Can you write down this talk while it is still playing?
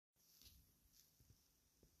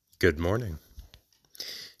Good morning.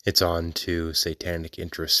 It's on to Satanic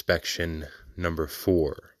Introspection number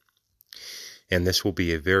 4. And this will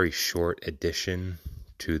be a very short addition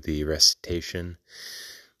to the recitation,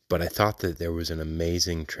 but I thought that there was an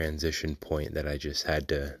amazing transition point that I just had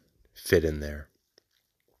to fit in there.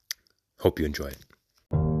 Hope you enjoy it.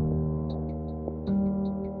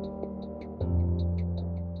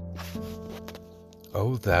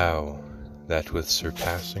 O thou that with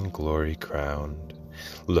surpassing glory crowned,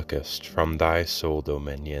 lookest from thy sole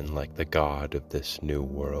dominion like the God of this new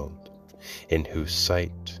world, in whose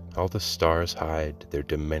sight all the stars hide their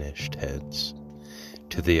diminished heads.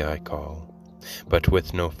 To thee I call, but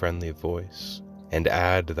with no friendly voice, and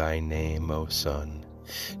add thy name, O sun,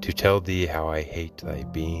 to tell thee how I hate thy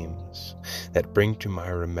beams, that bring to my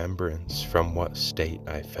remembrance from what state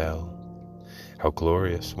I fell. How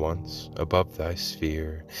glorious once above thy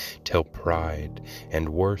sphere, till pride and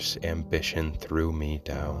worse ambition threw me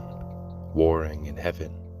down, warring in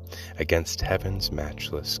heaven against heaven's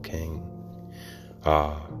matchless king.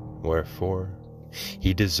 Ah, wherefore?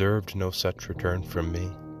 He deserved no such return from me,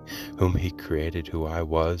 whom he created who I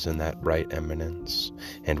was in that right eminence,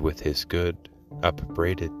 and with his good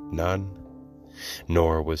upbraided none.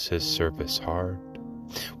 Nor was his service hard.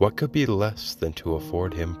 What could be less than to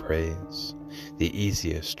afford him praise, the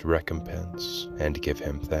easiest recompense, and give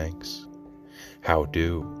him thanks? How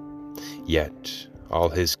do? Yet all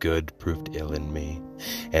his good proved ill in me,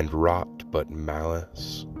 and wrought but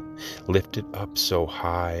malice. Lifted up so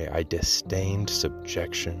high, I disdained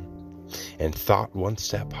subjection, and thought one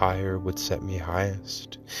step higher would set me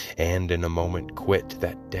highest, and in a moment quit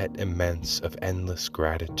that debt immense of endless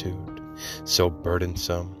gratitude, so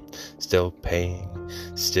burdensome, still paying,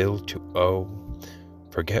 still to owe,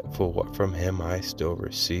 forgetful what from him I still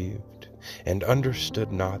received, and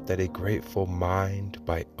understood not that a grateful mind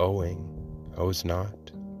by owing owes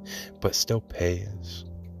not, but still pays,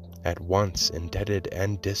 at once indebted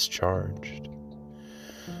and discharged.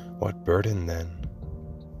 What burden then?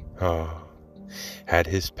 Ah, had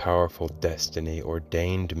his powerful destiny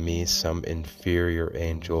ordained me some inferior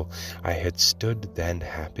angel, I had stood then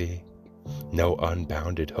happy. No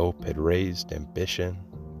unbounded hope had raised ambition.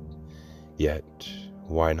 Yet,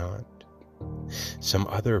 why not? Some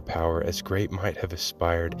other power as great might have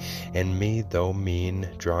aspired, and me, though mean,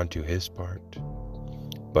 drawn to his part.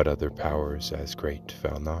 But other powers as great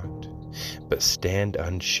fell not, but stand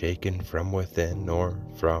unshaken from within or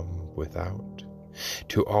from without,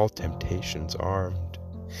 to all temptations armed.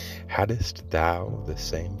 Hadst thou the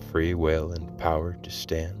same free will and power to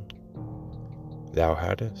stand? Thou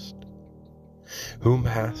hadst. Whom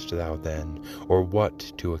hast thou then, or what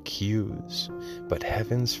to accuse, but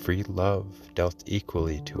heaven's free love dealt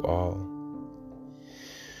equally to all?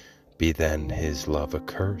 Be then his love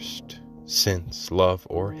accursed, since, love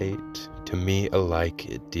or hate, to me alike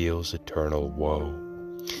it deals eternal woe.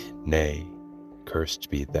 Nay, cursed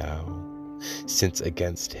be thou, since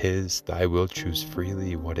against his thy will choose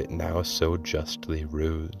freely what it now so justly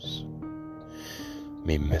rues.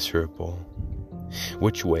 Me miserable,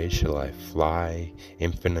 which way shall I fly,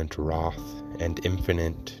 infinite wrath and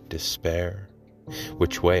infinite despair?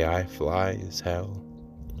 Which way I fly is hell,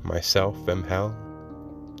 myself am hell,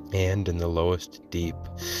 and in the lowest deep,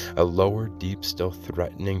 a lower deep still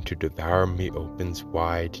threatening to devour me opens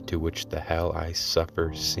wide, to which the hell I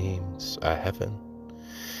suffer seems a heaven.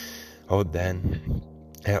 Oh then,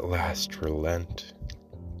 at last relent.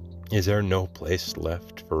 Is there no place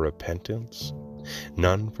left for repentance?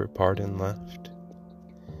 None for pardon left?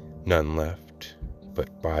 None left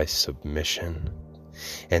but by submission,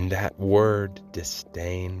 and that word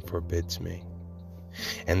disdain forbids me,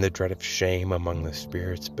 and the dread of shame among the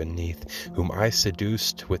spirits beneath, whom I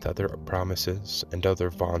seduced with other promises and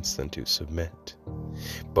other vaunts than to submit,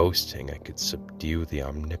 boasting I could subdue the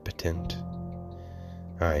omnipotent.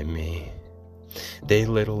 Ay me, they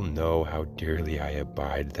little know how dearly I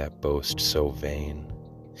abide that boast so vain,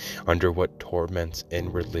 under what torments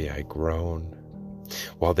inwardly I groan,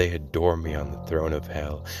 while they adore me on the throne of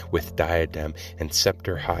hell, with diadem and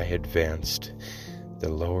scepter high advanced. The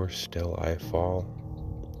lower still I fall,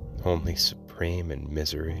 only supreme in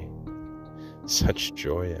misery. Such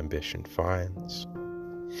joy ambition finds.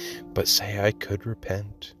 But say I could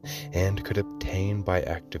repent, and could obtain by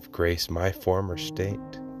act of grace my former state,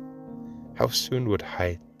 how soon would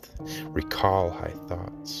height recall high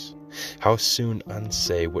thoughts? How soon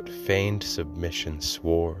unsay what feigned submission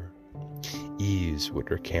swore? Ease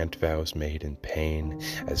would recant vows made in pain,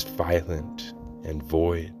 as violent and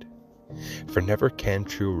void. For never can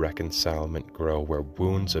true reconcilement grow where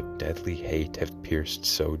wounds of deadly hate have pierced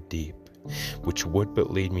so deep, which would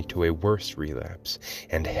but lead me to a worse relapse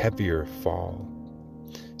and heavier fall.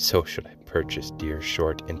 So should I purchase dear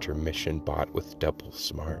short intermission bought with double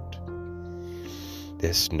smart.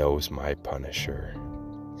 This knows my punisher.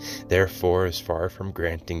 Therefore, as far from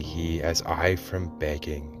granting he as I from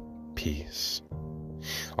begging peace.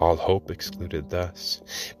 All hope excluded thus,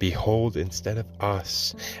 behold, instead of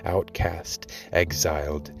us, outcast,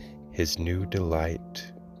 exiled, his new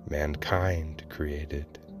delight, mankind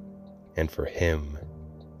created, and for him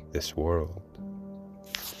this world.